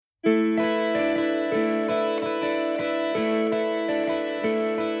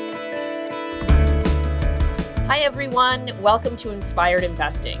Hi, everyone. Welcome to Inspired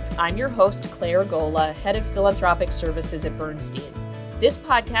Investing. I'm your host, Claire Gola, Head of Philanthropic Services at Bernstein. This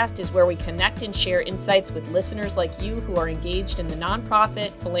podcast is where we connect and share insights with listeners like you who are engaged in the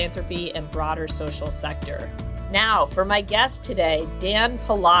nonprofit, philanthropy, and broader social sector. Now, for my guest today, Dan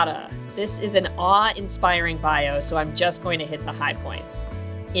Pallotta. This is an awe-inspiring bio, so I'm just going to hit the high points.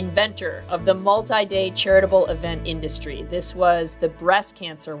 Inventor of the multi-day charitable event industry. This was the breast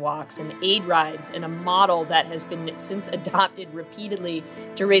cancer walks and aid rides, and a model that has been since adopted repeatedly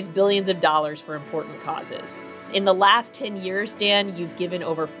to raise billions of dollars for important causes. In the last 10 years, Dan, you've given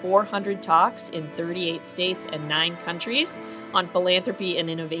over 400 talks in 38 states and 9 countries on philanthropy and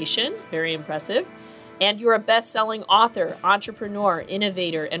innovation. Very impressive. And you're a best-selling author, entrepreneur,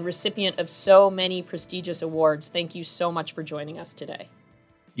 innovator, and recipient of so many prestigious awards. Thank you so much for joining us today.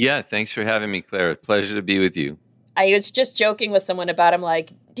 Yeah, thanks for having me, Claire. Pleasure to be with you. I was just joking with someone about him,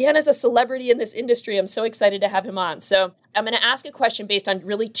 like, Dan is a celebrity in this industry. I'm so excited to have him on. So I'm going to ask a question based on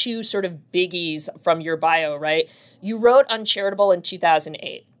really 2 sort of biggies from your bio, right? You wrote Uncharitable in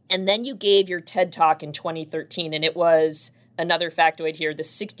 2008, and then you gave your TED Talk in 2013, and it was, another factoid here, the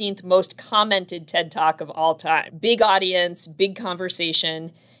 16th most commented TED Talk of all time. Big audience, big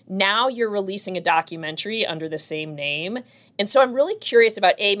conversation. Now you're releasing a documentary under the same name. And so I'm really curious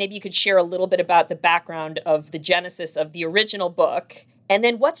about, maybe you could share a little bit about the background of the genesis of the original book, and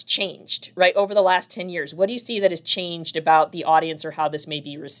then what's changed, right, over the last 10 years? What do you see that has changed about the audience or how this may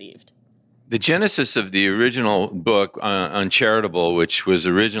be received? The genesis of the original book, Uncharitable, which was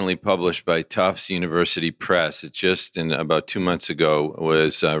originally published by Tufts University Press, it just about 2 months ago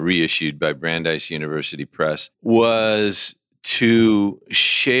was reissued by Brandeis University Press, was to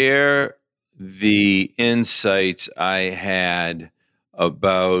share the insights I had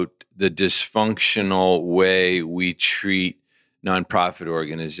about the dysfunctional way we treat nonprofit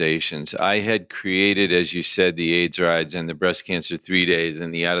organizations. I had created, as you said, the AIDS rides and the breast cancer 3 days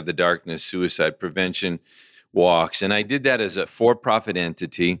and the Out of the Darkness suicide prevention walks. And I did that as a for-profit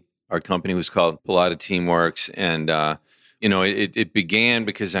entity. Our company was called Pallotta Teamworks. And, it began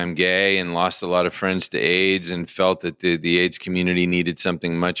because I'm gay and lost a lot of friends to AIDS and felt that the AIDS community needed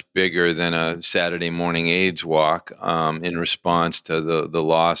something much bigger than a Saturday morning AIDS walk in response to the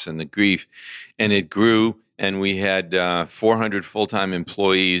loss and the grief. And it grew. And we had 400 full-time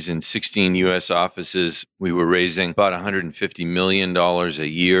employees in 16 U.S. offices. We were raising about $150 million a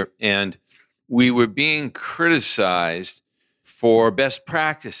year. And we were being criticized for best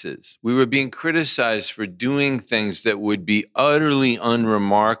practices. We were being criticized for doing things that would be utterly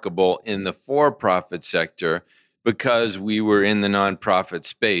unremarkable in the for-profit sector because we were in the nonprofit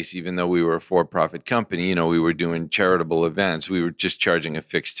space, even though we were a for-profit company. We were doing charitable events. We were just charging a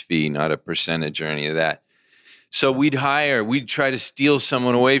fixed fee, not a percentage or any of that. So we'd try to steal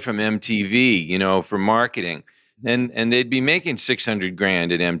someone away from MTV, for marketing. And they'd be making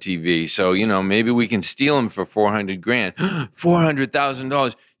 $600,000 at MTV. So, maybe we can steal them for $400,000.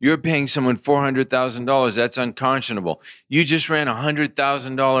 $400,000. You're paying someone $400,000. That's unconscionable. You just ran a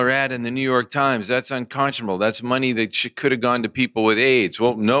 $100,000 ad in the New York Times. That's unconscionable. That's money that could have gone to people with AIDS.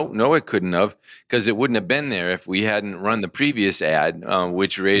 Well, no, it couldn't have, because it wouldn't have been there if we hadn't run the previous ad,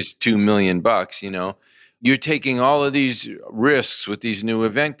 which raised $2 million, You're taking all of these risks with these new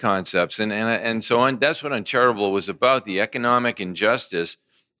event concepts. And so on. That's what Uncharitable was about, the economic injustice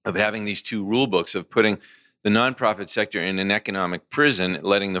of having these 2 rule books, of putting the nonprofit sector in an economic prison,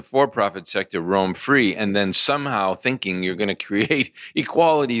 letting the for-profit sector roam free, and then somehow thinking you're going to create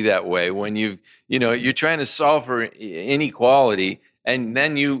equality that way when you're trying to solve for inequality, and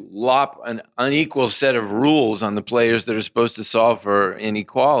then you lop an unequal set of rules on the players that are supposed to solve for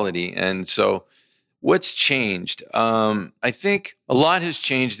inequality. And so what's changed? I think a lot has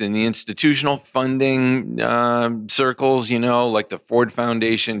changed in the institutional funding circles, like the Ford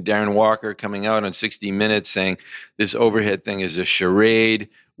Foundation, Darren Walker coming out on 60 Minutes saying this overhead thing is a charade.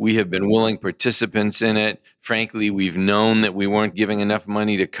 We have been willing participants in it. Frankly, we've known that we weren't giving enough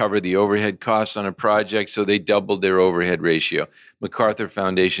money to cover the overhead costs on a project, so they doubled their overhead ratio. MacArthur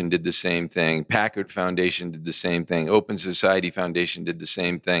Foundation did the same thing. Packard Foundation did the same thing. Open Society Foundation did the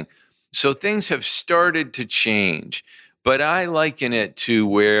same thing. So things have started to change, but I liken it to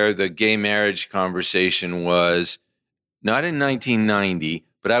where the gay marriage conversation was, not in 1990,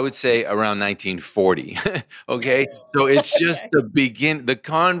 but I would say around 1940. Okay. So it's just the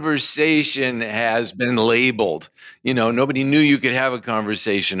conversation has been labeled. Nobody knew you could have a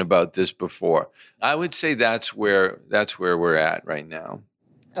conversation about this before. I would say that's where we're at right now.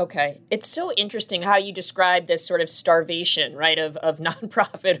 Okay. It's so interesting how you describe this sort of starvation, right, of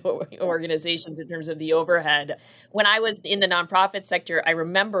nonprofit organizations in terms of the overhead. When I was in the nonprofit sector, I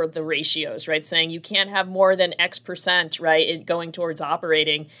remember the ratios, right, saying you can't have more than X percent, right, going towards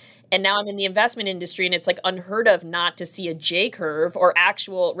operating. And now I'm in the investment industry and it's like unheard of not to see a J curve or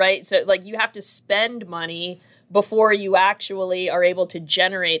actual, right? So like you have to spend money before you actually are able to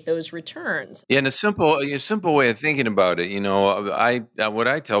generate those returns. Yeah, and a simple way of thinking about it, what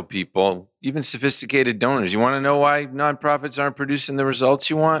I tell people, even sophisticated donors, you want to know why nonprofits aren't producing the results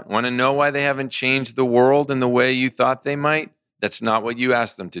you want? Want to know why they haven't changed the world in the way you thought they might? That's not what you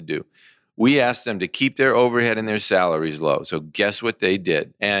asked them to do. We asked them to keep their overhead and their salaries low. So guess what they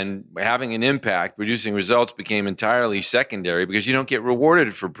did? And having an impact, producing results became entirely secondary because you don't get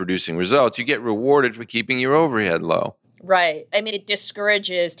rewarded for producing results. You get rewarded for keeping your overhead low. Right. I mean, it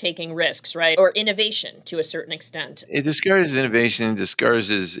discourages taking risks, right? Or innovation to a certain extent. It discourages innovation,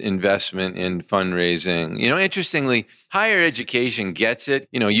 discourages investment in fundraising. Interestingly, higher education gets it.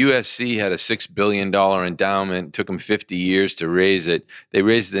 USC had a $6 billion endowment, took them 50 years to raise it. They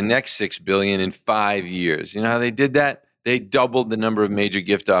raised the next $6 billion in 5 years. You know how they did that? They doubled the number of major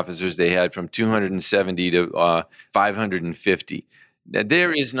gift officers they had from 270 to 550. Now,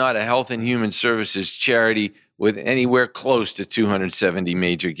 there is not a health and human services charity with anywhere close to 270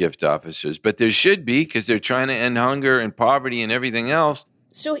 major gift officers. But there should be, because they're trying to end hunger and poverty and everything else.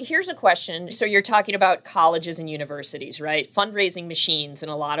 So here's a question. So you're talking about colleges and universities, right? Fundraising machines in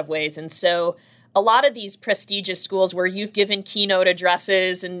a lot of ways. And so a lot of these prestigious schools where you've given keynote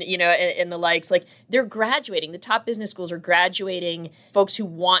addresses and the likes, like they're graduating. The top business schools are graduating folks who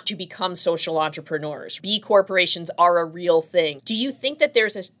want to become social entrepreneurs. B corporations are a real thing. Do you think that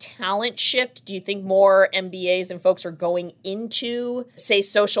there's a talent shift? Do you think more MBAs and folks are going into, say,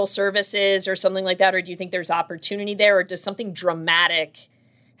 social services or something like that? Or do you think there's opportunity there? Or does something dramatic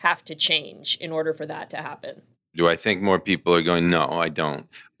have to change in order for that to happen? Do I think more people are going? No, I don't.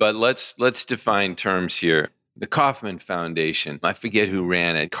 But let's define terms here. The Kauffman Foundation, I forget who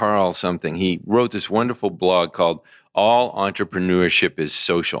ran it, Carl something. He wrote this wonderful blog called All Entrepreneurship is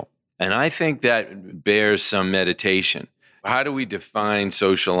Social. And I think that bears some meditation. How do we define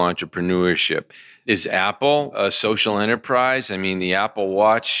social entrepreneurship? Is Apple a social enterprise? I mean, the Apple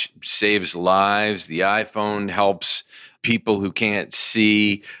Watch saves lives. The iPhone helps people who can't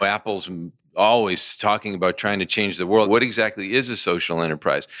see. Apple's always talking about trying to change the world. What exactly is a social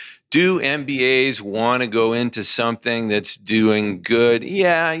enterprise? Do MBAs want to go into something that's doing good?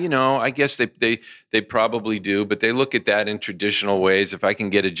 Yeah, I guess they probably do, but they look at that in traditional ways. If I can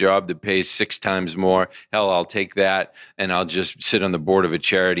get a job that pays 6 times more, hell, I'll take that, and I'll just sit on the board of a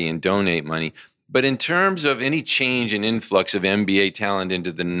charity and donate money. But in terms of any change and influx of MBA talent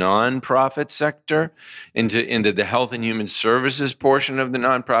into the nonprofit sector, into the health and human services portion of the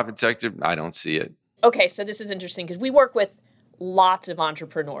nonprofit sector, I don't see it. Okay, so this is interesting because we work with lots of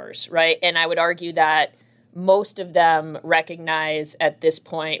entrepreneurs, right? And I would argue that most of them recognize at this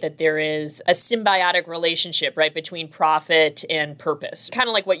point that there is a symbiotic relationship, right, between profit and purpose, kind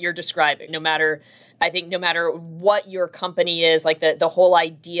of like what you're describing. No matter what your company is, like the whole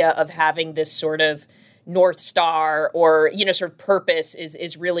idea of having this sort of North Star or, sort of purpose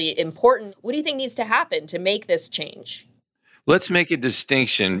is really important. What do you think needs to happen to make this change? Let's make a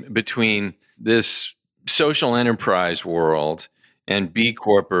distinction between this social enterprise world and B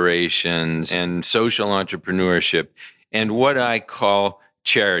corporations and social entrepreneurship and what I call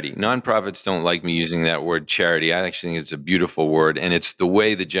charity. Nonprofits don't like me using that word charity. I actually think it's a beautiful word, and it's the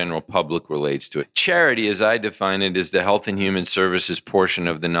way the general public relates to it. Charity, as I define it, is the health and human services portion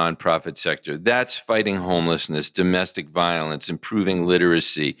of the nonprofit sector. That's fighting homelessness, domestic violence, improving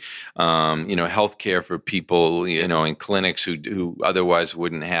literacy, healthcare for people, in clinics who otherwise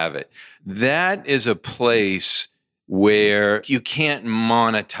wouldn't have it. That is a place where you can't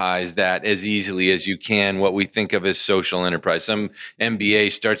monetize that as easily as you can what we think of as social enterprise. Some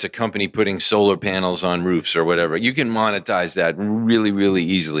MBA starts a company putting solar panels on roofs or whatever. You can monetize that really, really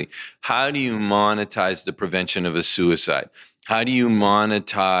easily. How do you monetize the prevention of a suicide? How do you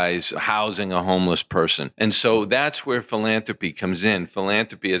monetize housing a homeless person? And so that's where philanthropy comes in.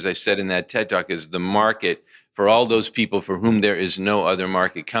 Philanthropy, as I said in that TED Talk, is the market for all those people for whom there is no other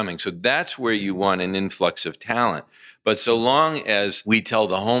market coming. So that's where you want an influx of talent. But so long as we tell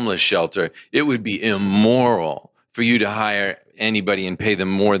the homeless shelter, it would be immoral for you to hire anybody and pay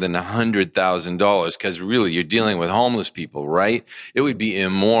them more than $100,000 because really you're dealing with homeless people, right? It would be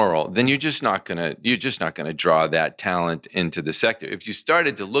immoral. Then you're just not gonna draw that talent into the sector. If you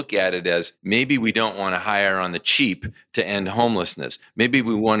started to look at it as maybe we don't want to hire on the cheap to end homelessness, maybe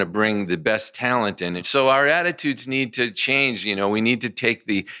we want to bring the best talent in. And so our attitudes need to change. We need to take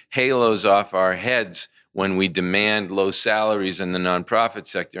the halos off our heads when we demand low salaries in the nonprofit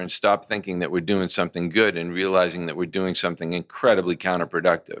sector and stop thinking that we're doing something good and realizing that we're doing something incredibly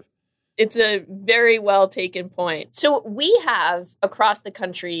counterproductive. It's a very well taken point. So we have across the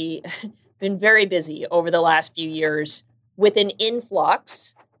country been very busy over the last few years with an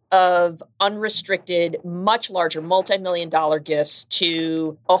influx of unrestricted, much larger, multi-million-dollar gifts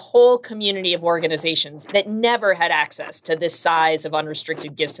to a whole community of organizations that never had access to this size of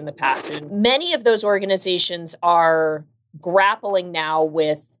unrestricted gifts in the past. And many of those organizations are grappling now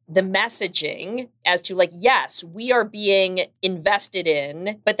with the messaging as to yes, we are being invested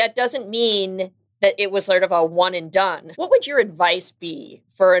in, but that doesn't mean that it was sort of a one and done. What would your advice be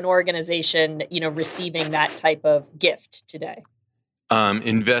for an organization, receiving that type of gift today?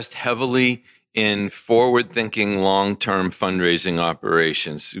 Invest heavily in forward-thinking, long-term fundraising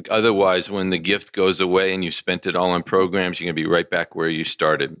operations. Otherwise, when the gift goes away and you spent it all on programs, you're going to be right back where you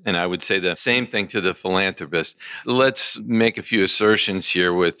started. And I would say the same thing to the philanthropist. Let's make a few assertions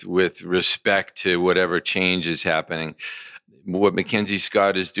here with respect to whatever change is happening. What Mackenzie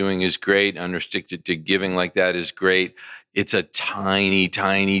Scott is doing is great. Unrestricted giving like that is great. It's a tiny,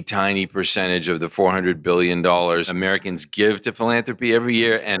 tiny, tiny percentage of the $400 billion Americans give to philanthropy every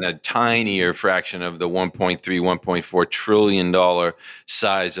year, and a tinier fraction of the $1.4 trillion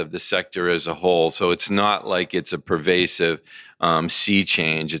size of the sector as a whole. So it's not like it's a pervasive sea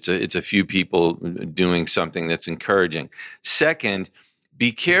change. It's a few people doing something that's encouraging. Second,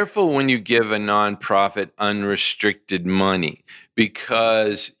 be careful when you give a nonprofit unrestricted money,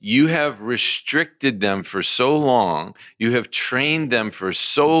 because you have restricted them for so long, you have trained them for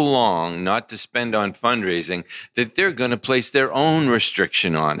so long not to spend on fundraising, that they're going to place their own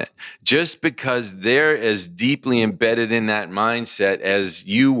restriction on it, just because they're as deeply embedded in that mindset as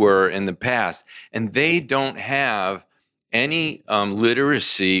you were in the past. And they don't have any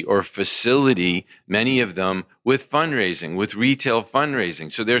literacy or facility, many of them, with fundraising, with retail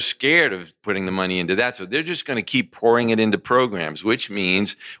fundraising. So they're scared of putting the money into that. So they're just going to keep pouring it into programs, which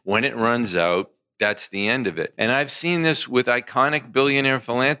means when it runs out, that's the end of it. And I've seen this with iconic billionaire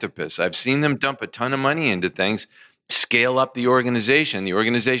philanthropists. I've seen them dump a ton of money into things, scale up the organization. The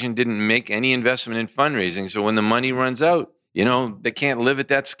organization didn't make any investment in fundraising. So when the money runs out, they can't live at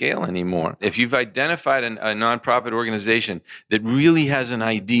that scale anymore. If you've identified a nonprofit organization that really has an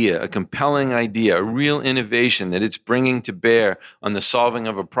idea, a compelling idea, a real innovation that it's bringing to bear on the solving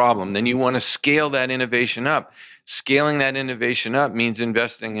of a problem, then you want to scale that innovation up. Scaling that innovation up means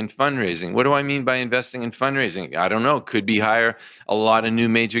investing in fundraising. What do I mean by investing in fundraising? I don't know. Could be hire a lot of new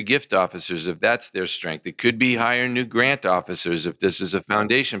major gift officers if that's their strength. It could be hire new grant officers if this is a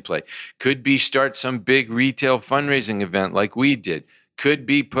foundation play. Could be start some big retail fundraising event like we did. Could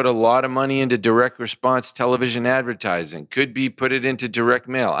be put a lot of money into direct response television advertising. Could be put it into direct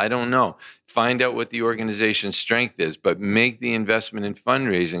mail. I don't know. Find out what the organization's strength is, but make the investment in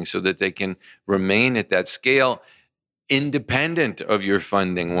fundraising so that they can remain at that scale independent of your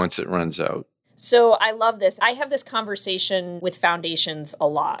funding once it runs out. So I love this. I have this conversation with foundations a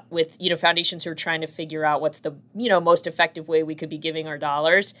lot, with foundations who are trying to figure out what's the most effective way we could be giving our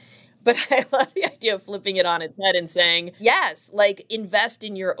dollars. But I love the idea of flipping it on its head and saying, yes, invest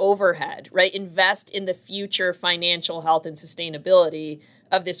in your overhead, right? Invest in the future financial health and sustainability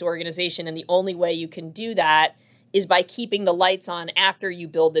of this organization. And the only way you can do that is by keeping the lights on after you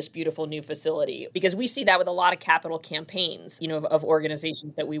build this beautiful new facility. Because we see that with a lot of capital campaigns, of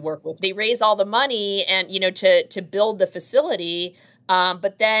organizations that we work with. They raise all the money and, to build the facility,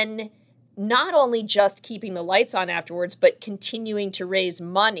 but then not only just keeping the lights on afterwards, but continuing to raise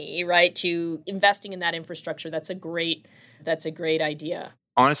money, right, to investing in that infrastructure. That's a great idea.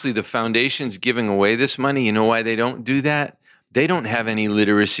 Honestly, the foundations giving away this money, you know why they don't do that? They don't have any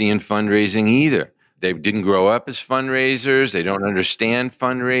literacy in fundraising either. They didn't grow up as fundraisers. They don't understand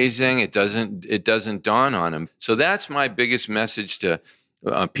fundraising. It doesn't dawn on them. So that's my biggest message to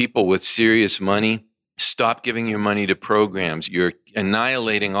people with serious money. Stop giving your money to programs. You're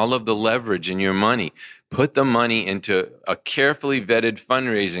annihilating all of the leverage in your money. Put the money into a carefully vetted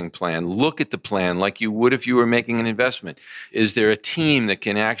fundraising plan. Look at the plan like you would if you were making an investment. Is there a team that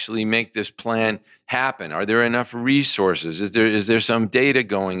can actually make this plan happen? Are there enough resources? Is there some data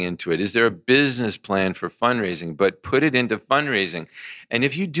going into it? Is there a business plan for fundraising? But put it into fundraising. And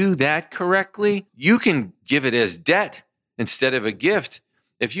if you do that correctly, you can give it as debt. instead of a gift.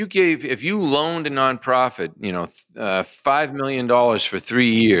 If you loaned a nonprofit, $5 million for 3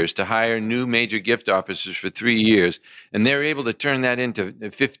 years to hire new major gift officers for 3 years, and they're able to turn that into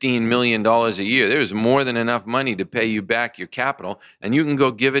 $15 million a year, there's more than enough money to pay you back your capital, and you can go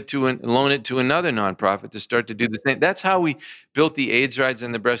loan it to another nonprofit to start to do the same. That's how we built the AIDS rides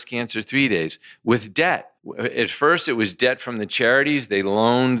and the breast cancer 3 days, with debt. At first, it was debt from the charities. They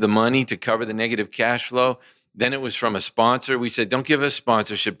loaned the money to cover the negative cash flow. Then it was from a sponsor. We said, don't give us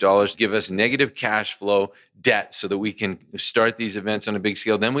sponsorship dollars, give us negative cash flow debt so that we can start these events on a big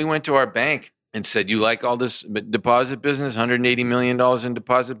scale. Then we went to our bank and said, you like all this deposit business, $180 million in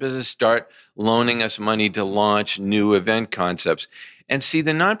deposit business? Start loaning us money to launch new event concepts. And see,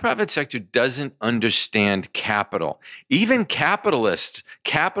 the nonprofit sector doesn't understand capital. Even capitalist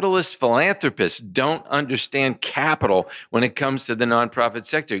philanthropists don't understand capital when it comes to the nonprofit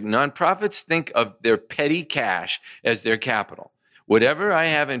sector. Nonprofits think of their petty cash as their capital. Whatever I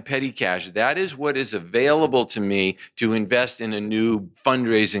have in petty cash, that is what is available to me to invest in a new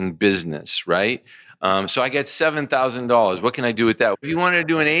fundraising business, right? So I get $7,000. What can I do with that? If you wanted to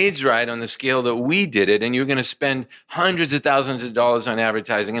do an AIDS ride on the scale that we did it, and you're going to spend hundreds of thousands of dollars on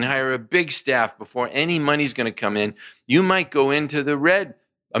advertising and hire a big staff before any money's going to come in, you might go into the red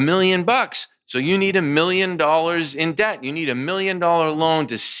 $1 million. So you need $1 million in debt. You need $1 million loan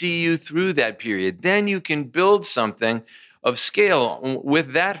to see you through that period. Then you can build something of scale.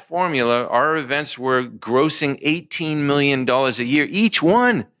 With that formula, our events were grossing $18 million a year, each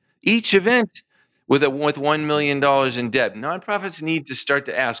event, with $1 million in debt. Nonprofits need to start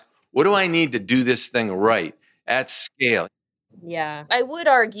to ask, what do I need to do this thing right at scale? Yeah, I would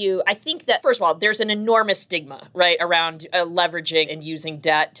argue, I think that, first of all, there's an enormous stigma, right, around leveraging and using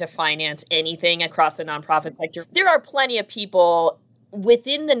debt to finance anything across the nonprofit sector. There are plenty of people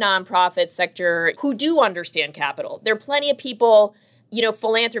within the nonprofit sector who do understand capital. There are plenty of people,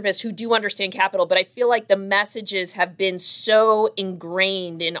 philanthropists who do understand capital, but I feel like the messages have been so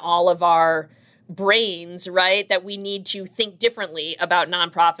ingrained in all of our brains, right, that we need to think differently about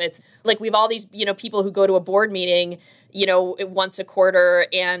nonprofits. Like, we've all these, people who go to a board meeting, once a quarter,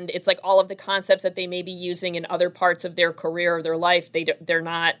 and it's like all of the concepts that they may be using in other parts of their career or their life, they're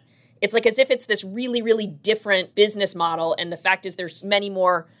not. It's like as if it's this really, really different business model. And the fact is there's many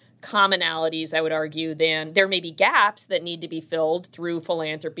more commonalities, I would argue, than there may be gaps that need to be filled through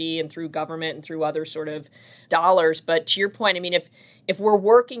philanthropy and through government and through other sort of dollars. But to your point, I mean, if we're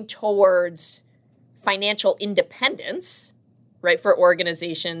working towards financial independence, right, for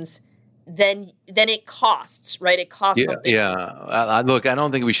organizations, then it costs, right? It costs something. Yeah. Look, I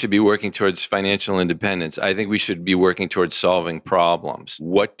don't think we should be working towards financial independence. I think we should be working towards solving problems.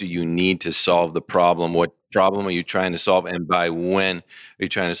 What do you need to solve the problem? What problem are you trying to solve? And by when are you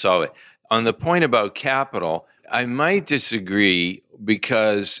trying to solve it? On the point about capital, I might disagree,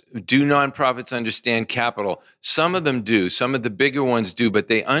 because do nonprofits understand capital? Some of them do. Some of the bigger ones do, but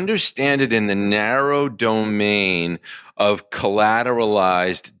they understand it in the narrow domain of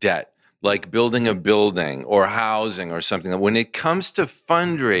collateralized debt, like building a building or housing or something. When it comes to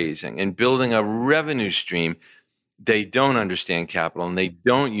fundraising and building a revenue stream, they don't understand capital and they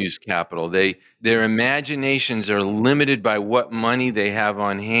don't use capital. Their imaginations are limited by what money they have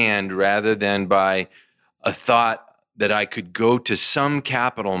on hand rather than by a thought that I could go to some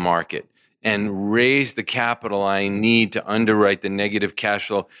capital market and raise the capital I need to underwrite the negative cash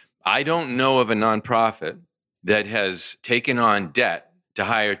flow. I don't know of a nonprofit that has taken on debt to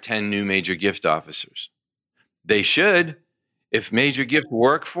hire 10 new major gift officers. They should. If major gifts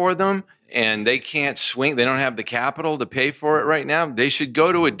work for them and they can't swing, they don't have the capital to pay for it right now, they should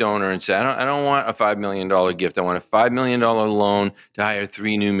go to a donor and say, I don't want a $5 million gift. I want a $5 million loan to hire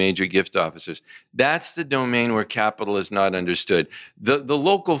 3 new major gift officers. That's the domain where capital is not understood. The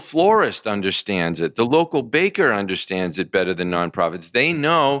local florist understands it. The local baker understands it better than nonprofits. They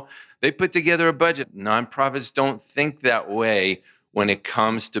know, they put together a budget. Nonprofits don't think that way when it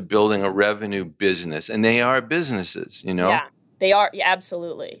comes to building a revenue business. And they are businesses, Yeah, they are. Yeah,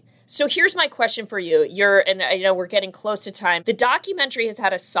 absolutely. So here's my question for you. And I know we're getting close to time. The documentary has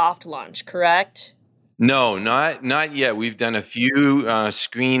had a soft launch, correct? No, not yet. We've done a few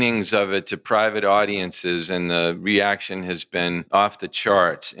screenings of it to private audiences, and the reaction has been off the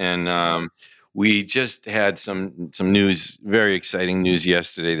charts. And we just had some news, very exciting news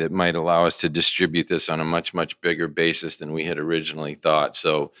yesterday that might allow us to distribute this on a much, much bigger basis than we had originally thought.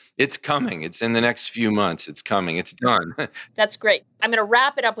 So it's coming. It's in the next few months. It's coming. It's done. That's great. I'm going to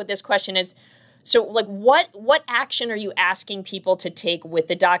wrap it up with this question so like what action are you asking people to take with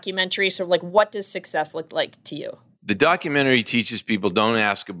the documentary? So like what does success look like to you? The documentary teaches people, don't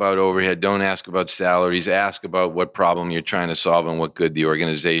ask about overhead, don't ask about salaries, ask about what problem you're trying to solve and what good the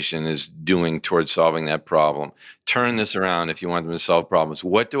organization is doing towards solving that problem. Turn this around if you want them to solve problems.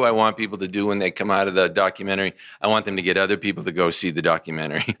 What do I want people to do when they come out of the documentary? I want them to get other people to go see the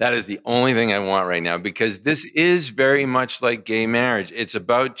documentary. That is the only thing I want right now, because this is very much like gay marriage. It's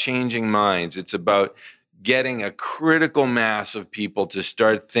about changing minds. It's about getting a critical mass of people to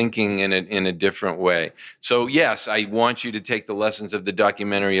start thinking in a different way. So yes, I want you to take the lessons of the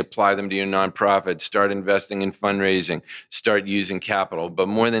documentary, apply them to your nonprofit, start investing in fundraising, start using capital. But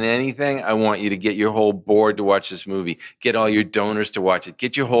more than anything, I want you to get your whole board to watch this movie, get all your donors to watch it,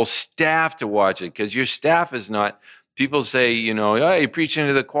 get your whole staff to watch it, because your staff is not. People say, oh, you're preaching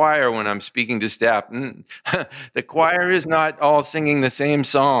to the choir when I'm speaking to staff. The choir is not all singing the same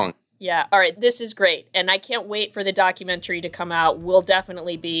song. Yeah. All right. This is great. And I can't wait for the documentary to come out. We'll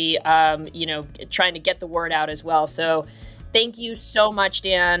definitely be, trying to get the word out as well. So thank you so much,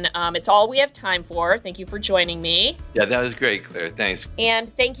 Dan. It's all we have time for. Thank you for joining me. Yeah, that was great, Claire. Thanks.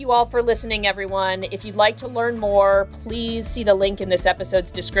 And thank you all for listening, everyone. If you'd like to learn more, please see the link in this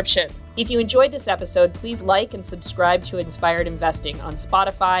episode's description. If you enjoyed this episode, please like and subscribe to Inspired Investing on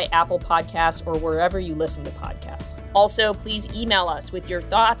Spotify, Apple Podcasts, or wherever you listen to podcasts. Also, please email us with your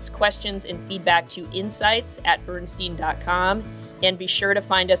thoughts, questions, and feedback to insights@bernstein.com. And be sure to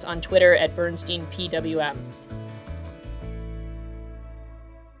find us on Twitter @BernsteinPWM.